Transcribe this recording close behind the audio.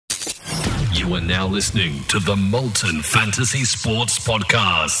You are now listening to the Molten Fantasy Sports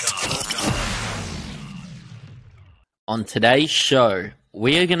Podcast. On today's show,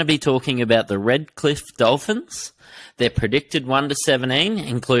 we are going to be talking about the Redcliffe Dolphins, their predicted 1-17,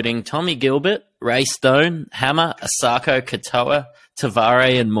 including Tommy Gilbert, Ray Stone, Hammer, Asako, Katoa,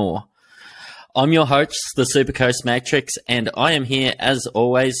 Tavare, and more. I'm your host, the Supercoach Matrix, and I am here, as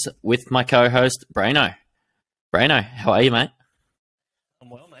always, with my co-host, Braino. Braino, how are you, mate?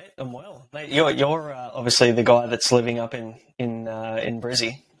 I'm well, mate. I'm well. Mate, you're obviously the guy that's living up in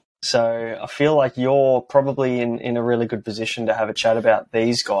Brizzy. So I feel like you're probably in a really good position to have a chat about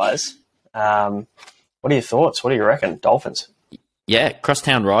these guys. What are your thoughts? What do you reckon? Dolphins? Yeah,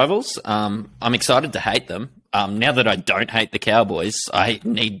 crosstown rivals. I'm excited to hate them. Now that I don't hate the Cowboys, I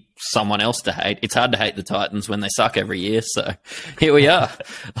need someone else to hate. It's hard to hate the Titans when they suck every year. So here we are.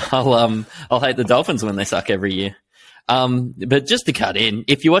 I'll hate the Dolphins when they suck every year. But just to cut in,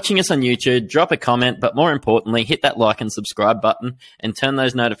 if you're watching us on YouTube, drop a comment, but more importantly, hit that like and subscribe button and turn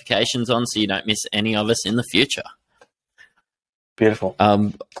those notifications on so you don't miss any of us in the future. Beautiful.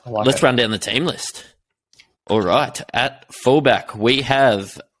 Let's run down the team list. All right. At fullback, we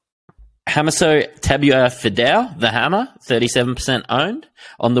have Hamaso Tabuai-Fidow, the Hammer, 37% owned.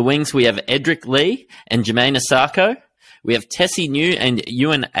 On the wings, we have Edric Lee and Jermaine Asako. We have Tessie New and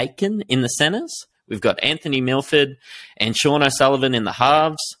Ewan Aitken in the centres. We've got Anthony Milford and Sean O'Sullivan in the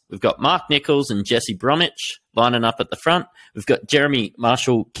halves. We've got Mark Nichols and Jesse Bromwich lining up at the front. We've got Jeremy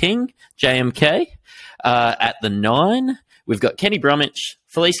Marshall-King, JMK, at the 9. We've got Kenny Bromwich,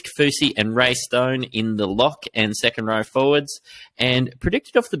 Felice Kafusi, and Ray Stone in the lock and second row forwards. And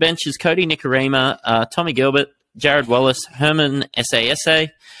predicted off the bench is Cody Nikorima, Tommy Gilbert, Jared Wallace, Herman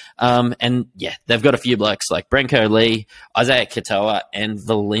Sasa. And yeah, they've got a few blokes like Brenko Lee, Isaiah Katoa, and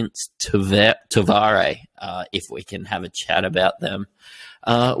Valence Tavare, if we can have a chat about them.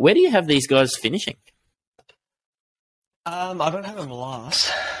 Where do you have these guys finishing? I don't have them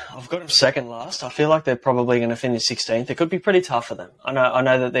last. I've got them second last. I feel like they're probably going to finish 16th. It could be pretty tough for them. I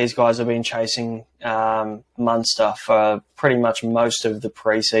know that these guys have been chasing Munster for pretty much most of the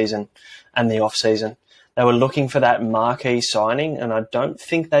pre-season and the off-season. They were looking for that marquee signing, and I don't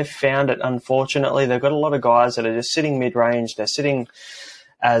think they've found it, unfortunately. They've got a lot of guys that are just sitting mid-range. They're sitting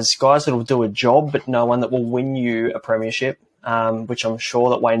as guys that will do a job, but no one that will win you a premiership, which I'm sure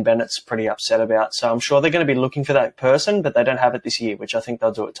that Wayne Bennett's pretty upset about. So I'm sure they're going to be looking for that person, but they don't have it this year, which I think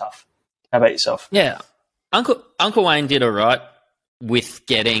they'll do it tough. How about yourself? Yeah, Uncle Wayne did all right with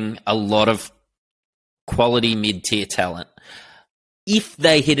getting a lot of quality mid-tier talent. If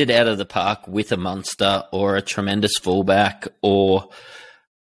they hit it out of the park with a Munster or a tremendous fullback or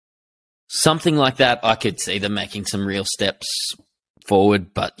something like that, I could see them making some real steps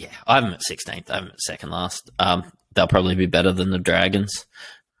forward. But yeah, I have them at 16th. I have them at second last. They'll probably be better than the Dragons.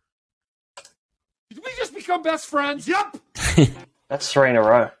 Did we just become best friends? Yep. That's 3 in a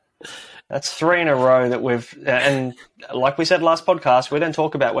row. That's 3 in a row that we've... And like we said last podcast, we don't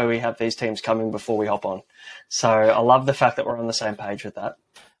talk about where we have these teams coming before we hop on. So I love the fact that we're on the same page with that.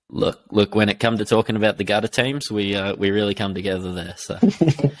 Look. When it comes to talking about the gutter teams, we really come together there. So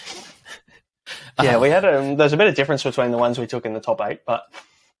yeah, we had there's a bit of difference between the ones we took in the top 8, but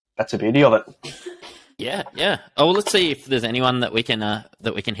that's the beauty of it. Yeah. Oh, well, let's see if there's anyone that we can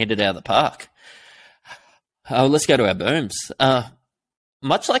hit it out of the park. Oh, let's go to our booms.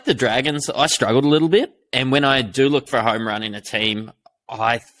 Much like the Dragons, I struggled a little bit, and when I do look for a home run in a team,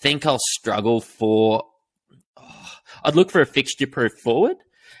 I think I'll struggle for. I'd look for a fixture-proof forward,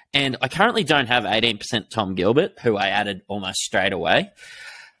 and I currently don't have 18% Tom Gilbert, who I added almost straight away.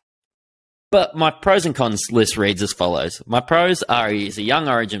 But my pros and cons list reads as follows. My pros are he's a young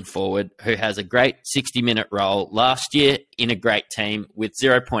Origin forward who has a great 60-minute role last year in a great team with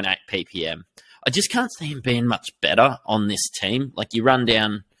 0.8 ppm. I just can't see him being much better on this team. Like, you run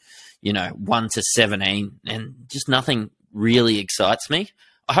down, 1-17, and just nothing really excites me.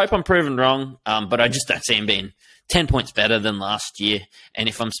 I hope I'm proven wrong, but I just don't see him being 10 points better than last year. And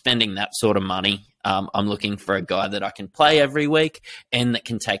if I'm spending that sort of money, I'm looking for a guy that I can play every week and that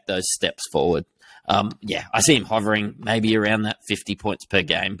can take those steps forward. I see him hovering maybe around that 50 points per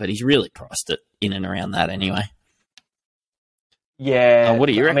game, but he's really priced it in and around that anyway. Yeah. What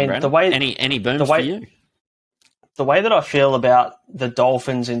do you reckon, Brandon? Any booms for you? The way that I feel about the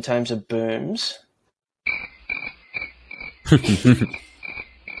Dolphins in terms of booms...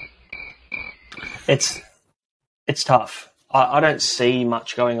 It's tough. I don't see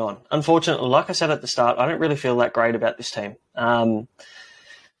much going on. Unfortunately, like I said at the start, I don't really feel that great about this team.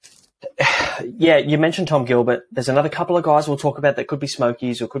 Yeah, you mentioned Tom Gilbert. There's another couple of guys we'll talk about that could be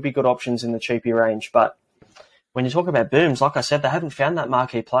smokeys or could be good options in the cheapy range, but when you talk about booms, like I said, they haven't found that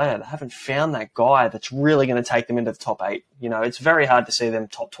marquee player. They haven't found that guy that's really going to take them into the top 8. You know, it's very hard to see them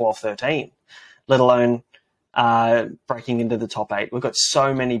top 12, 13, let alone breaking into the top 8. We've got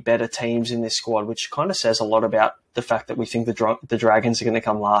so many better teams in this squad, which kind of says a lot about the fact that we think the Dragons are going to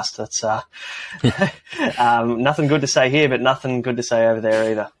come last. That's nothing good to say here, but nothing good to say over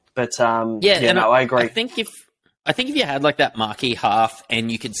there either. But I agree. I think if you had like that marquee half and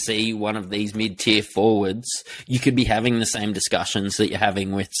you could see one of these mid-tier forwards, you could be having the same discussions that you're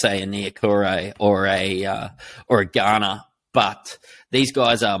having with, say, a Niokore or a Garner. But these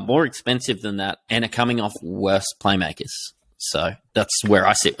guys are more expensive than that and are coming off worse playmakers. So that's where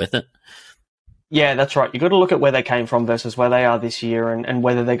I sit with it. Yeah, that's right. You've got to look at where they came from versus where they are this year and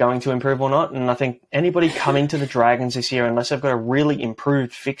whether they're going to improve or not. And I think anybody coming to the Dragons this year, unless they've got a really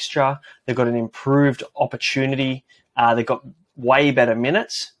improved fixture, they've got an improved opportunity, they've got way better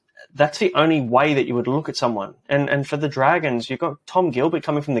minutes, that's the only way that you would look at someone. And for the Dragons, you've got Tom Gilbert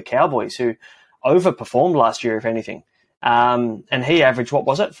coming from the Cowboys, who overperformed last year, if anything. And he averaged, what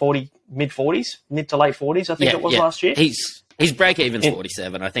was it, mid-40s, mid to late 40s, I think it was last year. His break-even's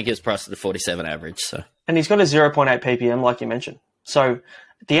 47. I think it was priced at the 47 average. So, and he's got a 0.8 ppm, like you mentioned. So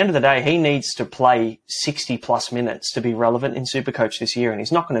at the end of the day, he needs to play 60-plus minutes to be relevant in Supercoach this year, and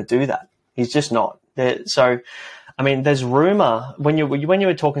he's not going to do that. He's just not. So, I mean, there's rumour. When you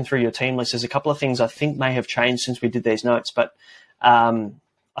were talking through your team list, there's a couple of things I think may have changed since we did these notes, but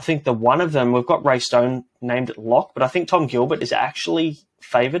I think the one of them, we've got Ray Stone named at lock, but I think Tom Gilbert is actually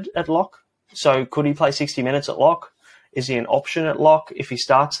favoured at lock. So could he play 60 minutes at lock? Is he an option at lock if he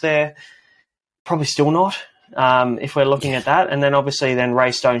starts there? Probably still not, if we're looking at that. And then obviously then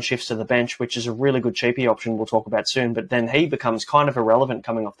Ray Stone shifts to the bench, which is a really good cheapie option we'll talk about soon. But then he becomes kind of irrelevant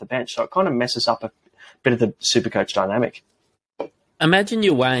coming off the bench. So it kind of messes up a bit of the Supercoach dynamic. Imagine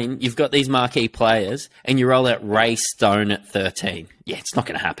you're Wayne, you've got these marquee players, and you roll out Ray Stone at 13. Yeah, it's not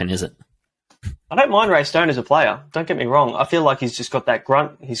going to happen, is it? I don't mind Ray Stone as a player. Don't get me wrong. I feel like he's just got that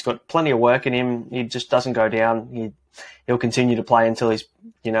grunt. He's got plenty of work in him. He just doesn't go down. He'll continue to play until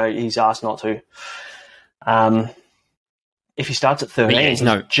he's asked not to. If he starts at 13, he's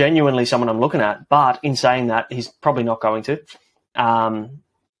genuinely someone I'm looking at. But in saying that, he's probably not going to.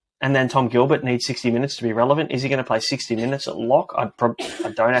 And then Tom Gilbert needs 60 minutes to be relevant. Is he going to play 60 minutes at lock? I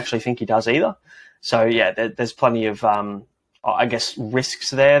don't actually think he does either. So, yeah, there's plenty of, I guess,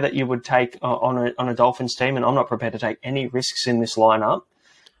 risks there that you would take on a Dolphins team, and I'm not prepared to take any risks in this lineup,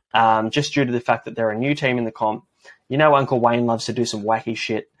 just due to the fact that they're a new team in the comp. You know Uncle Wayne loves to do some wacky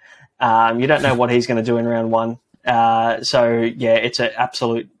shit. You don't know what he's going to do in round one. So, yeah, it's an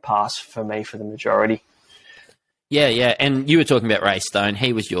absolute pass for me for the majority. Yeah, and you were talking about Ray Stone.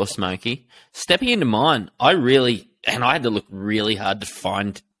 He was your smoky. Stepping into mine, I had to look really hard to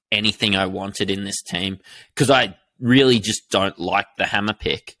find anything I wanted in this team because I really just don't like the hammer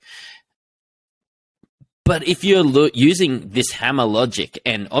pick. But if you're using this hammer logic,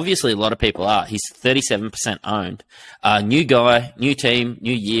 and obviously a lot of people are, he's 37% owned. New guy, new team,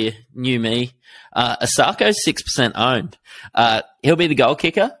 new year, new me. Asako's 6% owned. He'll be the goal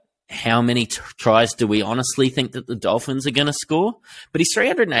kicker. How many tries do we honestly think that the Dolphins are going to score? But he's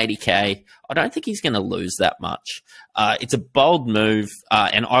 380K. I don't think he's going to lose that much. It's a bold move,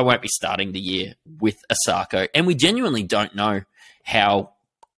 and I won't be starting the year with Asako. And we genuinely don't know how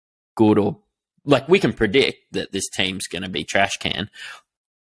good or... Like, we can predict that this team's going to be trash can,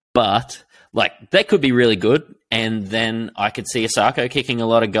 but, like, that could be really good, and then I could see Asako kicking a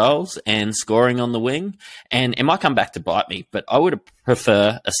lot of goals and scoring on the wing, and it might come back to bite me, but I would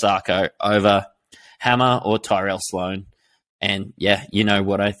prefer Asako over Hammer or Tyrell Sloan. And, yeah, you know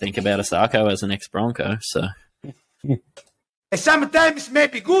what I think about Asako as an ex-Bronco, so... Sometimes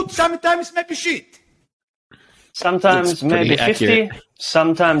maybe good, sometimes maybe shit. Sometimes maybe 50, accurate.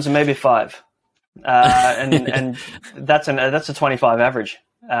 Sometimes maybe 5. And that's a 25 average.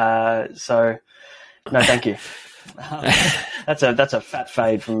 So no, thank you. That's a fat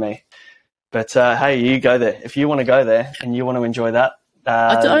fade from me. But hey, you go there if you want to go there and you want to enjoy that.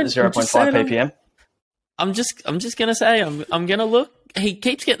 0.5 ppm. I'm just gonna say I'm gonna look. He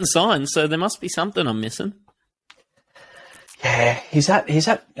keeps getting signed, so there must be something I'm missing. Yeah, he's that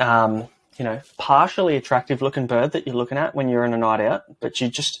partially attractive looking bird that you're looking at when you're on a night out, but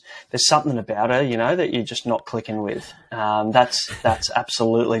there's something about her, that you're just not clicking with. That's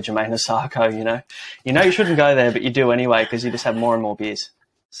absolutely Jermaine Asako, you shouldn't go there, but you do anyway, because you just have more and more beers.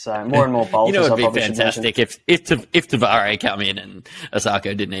 So more and more bowls. It'd be fantastic if Tavare come in and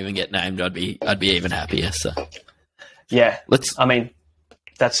Asako didn't even get named. I'd be even happier. So yeah,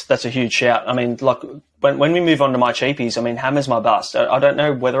 that's a huge shout. I mean, like when we move on to my cheapies, I mean, Hammer's my bust. I don't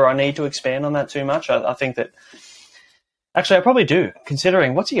know whether I need to expand on that too much. I think that actually I probably do,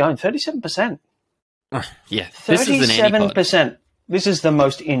 considering what's he own? 37%. Yeah, 37%. This is the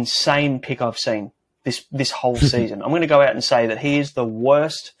most insane pick I've seen this whole season. I'm going to go out and say that he is the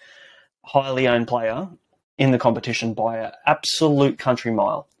worst highly owned player in the competition by an absolute country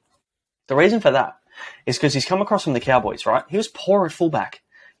mile. The reason for that is because he's come across from the Cowboys, right? He was poor at fullback.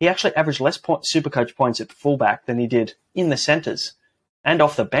 He actually averaged less Supercoach points at fullback than he did in the centres and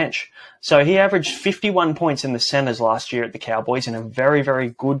off the bench. So he averaged 51 points in the centres last year at the Cowboys in a very, very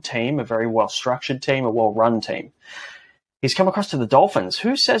good team, a very well-structured team, a well-run team. He's come across to the Dolphins.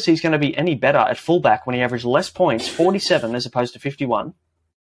 Who says he's going to be any better at fullback when he averaged less points, 47 as opposed to 51,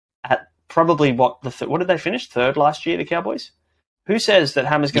 at probably what did they finish? Third last year, the Cowboys? Who says that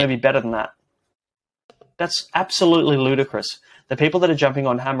Hammer's going to be better than that? That's absolutely ludicrous. The people that are jumping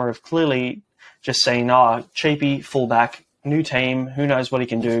on Hammer have clearly just seen, cheapy, fullback, new team, who knows what he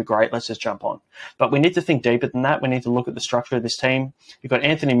can do, great, let's just jump on. But we need to think deeper than that. We need to look at the structure of this team. You've got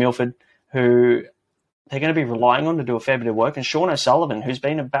Anthony Milford, who they're going to be relying on to do a fair bit of work, and Sean O'Sullivan, who's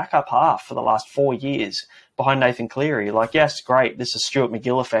been a backup half for the last 4 years behind Nathan Cleary. Like, yes, great, this is Stuart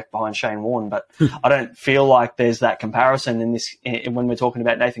McGill effect behind Shane Warne, but I don't feel like there's that comparison when we're talking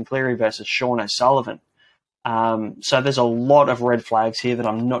about Nathan Cleary versus Sean O'Sullivan. So there's a lot of red flags here that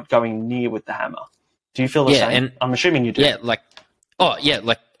I'm not going near with the Hammer. Do you feel the same? And I'm assuming you do. Yeah, like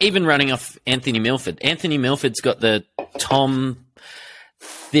even running off Anthony Milford. Anthony Milford's got the Tom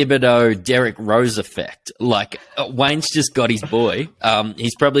Thibodeau, Derek Rose effect. Like, Wayne's just got his boy.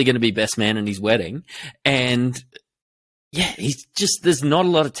 He's probably going to be best man in his wedding. And yeah, there's not a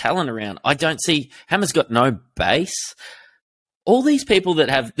lot of talent around. I don't see, Hammer's got no base. All these people that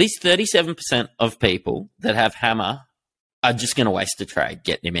have, these 37% of people that have Hammer are just going to waste a trade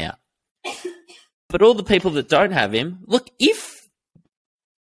getting him out. But all the people that don't have him, look,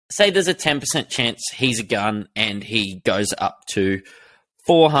 say there's a 10% chance he's a gun and he goes up to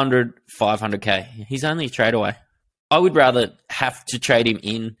 400, 500K, he's only a trade away. I would rather have to trade him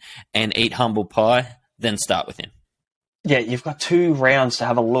in and eat humble pie than start with him. Yeah, you've got 2 rounds to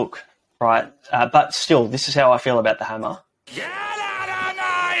have a look, right? But still, this is how I feel about the Hammer. Get out of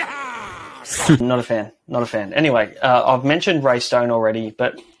my house! Not a fan. Anyway, I've mentioned Ray Stone already,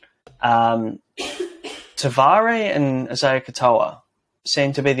 but Tavare and Isaiah Katoa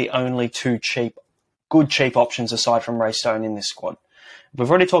seem to be the only 2 cheap options aside from Ray Stone in this squad. We've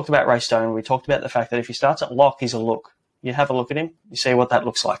already talked about Ray Stone. We talked about the fact that if he starts at lock, he's a look. You have a look at him, you see what that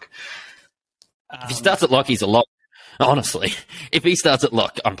looks like. If he starts at lock, he's a lock. Honestly, if he starts at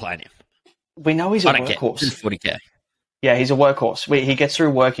lock, I'm playing him. We know he's a workhorse. 40K. Yeah, he's a workhorse. He gets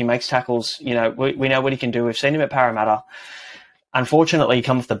through work. He makes tackles. You know, we know what he can do. We've seen him at Parramatta. Unfortunately, he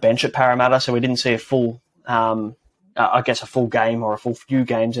comes off the bench at Parramatta, so we didn't see a full game or a full few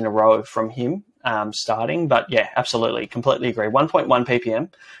games in a row from him starting. But yeah, absolutely, completely agree. 1.1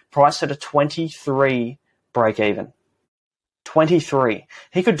 ppm, priced at a 23 break even. 23.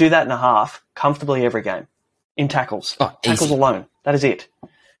 He could do that in a half comfortably every game in tackles. Tackles easy. Alone. That is it.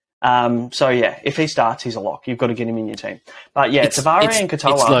 So yeah, if he starts, he's a lock. You've got to get him in your team. But yeah, Tavare and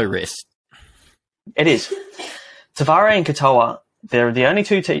Katoa. It's low risk. It is. Tavare and Katoa, they're the only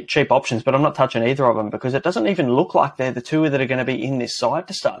 2 cheap options, but I'm not touching either of them because it doesn't even look like they're the 2 that are going to be in this side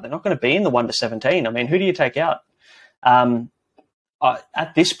to start. They're not going to be in the 1 to 17. I mean, who do you take out?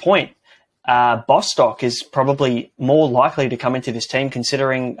 At this point, Bostock is probably more likely to come into this team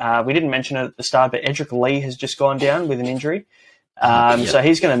considering we didn't mention it at the start, but Edric Lee has just gone down with an injury. So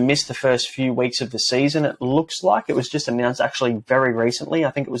he's going to miss the first few weeks of the season, it looks like. It was just announced actually very recently.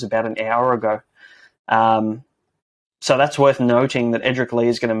 I think it was about an hour ago. So that's worth noting that Edric Lee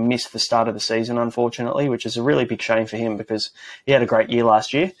is going to miss the start of the season, unfortunately, which is a really big shame for him because he had a great year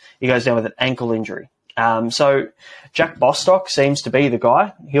last year. He goes down with an ankle injury. So Jack Bostock seems to be the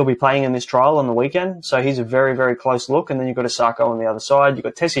guy. He'll be playing in this trial on the weekend. So he's a very, very close look. And then you've got Asako on the other side. You've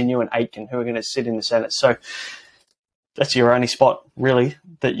got Tessie New and Aitken who are going to sit in the Senate. So that's your only spot, really,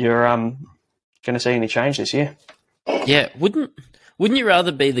 that you're going to see any change this year. Yeah, wouldn't you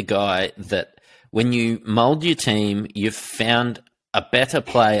rather be the guy that when you mould your team, you've found a better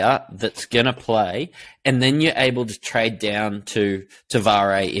player that's going to play, and then you're able to trade down to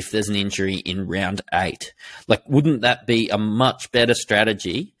Tavare if there's an injury in round 8? Like, wouldn't that be a much better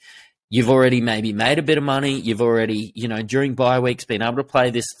strategy? You've already maybe made a bit of money. You've already, during bye weeks, been able to play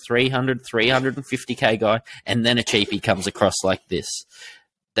this 300, 350K guy, and then a cheapie comes across like this.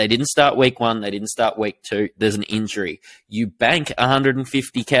 They didn't start week 1. They didn't start week 2. There's an injury. You bank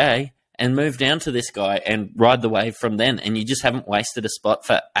 150K, and move down to this guy and ride the wave from then. And you just haven't wasted a spot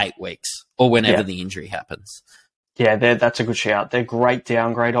for 8 weeks or whenever the injury happens. Yeah, that's a good shout. They're great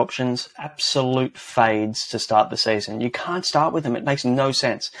downgrade options, absolute fades to start the season. You can't start with them. It makes no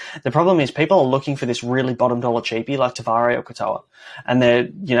sense. The problem is people are looking for this really bottom dollar cheapie like Tavare or Katoa. And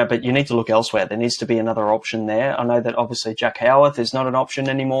but you need to look elsewhere. There needs to be another option there. I know that obviously Jack Howarth is not an option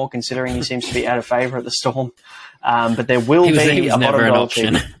anymore considering he seems to be out of favour at the Storm. But there will be a bottom dollar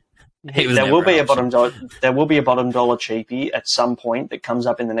cheapie. There will be a bottom dollar cheapie at some point that comes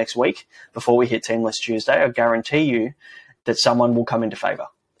up in the next week before we hit Team List Tuesday. I guarantee you that someone will come into favour.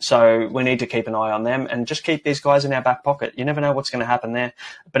 So we need to keep an eye on them and just keep these guys in our back pocket. You never know what's going to happen there.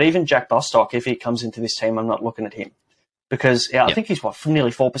 But even Jack Bostock, if he comes into this team, I'm not looking at him because I think he's nearly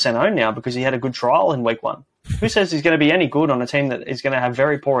 4% owned now because he had a good trial in week 1. Who says he's going to be any good on a team that is going to have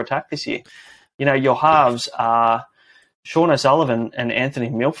very poor attack this year? Your halves are Sean O'Sullivan and Anthony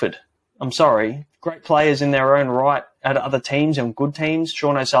Milford. I'm sorry, great players in their own right at other teams and good teams.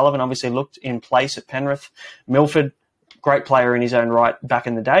 Sean O'Sullivan obviously looked in place at Penrith. Milford, great player in his own right back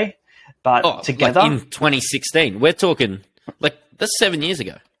in the day. But together... Like in 2016. We're talking, that's 7 years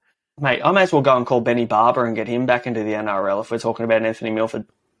ago. Mate, I may as well go and call Benny Barber and get him back into the NRL if we're talking about Anthony Milford.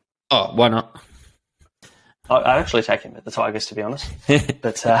 Oh, why not? I'd actually take him at the Tigers, to be honest.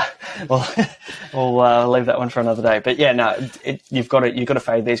 But we'll leave that one for another day. But yeah, no, you've got to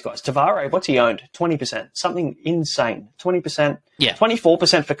fade these guys. Tavare, what's he owned? 20%, something insane. 20%,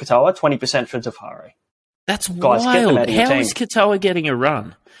 24% for Katoa, 20% for Tavare. That's guys, wild. get them out of your How team. is Katoa getting a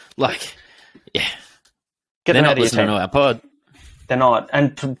run? Get they're them not out of your listening team. to our pod. They're not,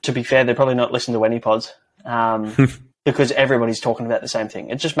 and to be fair, they're probably not listening to any pods. Because everybody's talking about the same thing.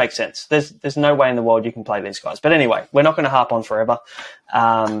 It just makes sense. There's no way in the world you can play these guys. But anyway, we're not going to harp on forever.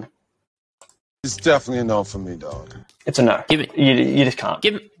 It's definitely a no for me, dog. It's a no. You just can't.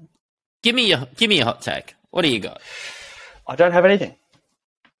 Give me a hot tag. What do you got? I don't have anything.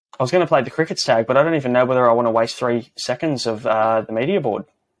 I was going to play the crickets tag, but I don't even know whether I want to waste 3 seconds of the media board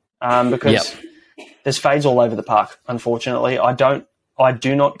because there's fades all over the park. Unfortunately, I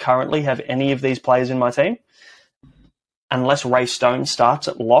do not currently have any of these players in my team. Unless Ray Stone starts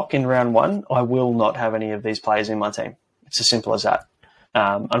at lock in round 1, I will not have any of these players in my team. It's as simple as that.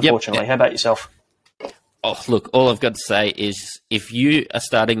 Unfortunately. How about yourself? Oh, look, all I've got to say is if you are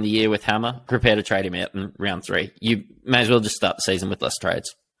starting the year with Hammer, prepare to trade him out in round 3. You may as well just start the season with less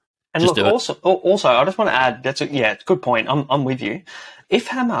trades. And just look, also, I just want to add, it's a good point. I'm with you. If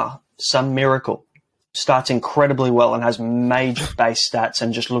Hammer, some miracle, starts incredibly well and has major base stats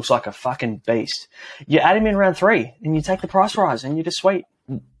and just looks like a fucking beast, you add him in round 3 and you take the price rise and you're just sweet.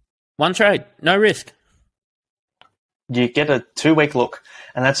 One trade, no risk. You get a 2-week look,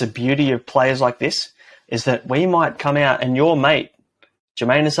 and that's the beauty of players like this, is that we might come out and your mate,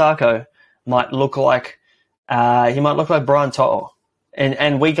 Jermaine Asako, might look like Brian To'o.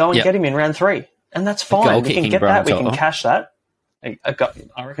 And we go and get him in round 3. And that's fine. We can get that. We can cash that.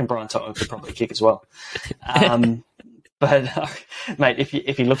 I reckon Brian To'o could probably kick as well. But, mate,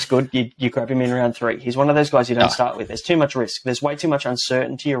 if he looks good, you grab him in round 3. He's one of those guys you don't start with. There's too much risk. There's way too much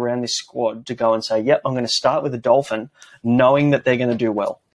uncertainty around this squad to go and say, yep, I'm going to start with a Dolphin knowing that they're going to do well.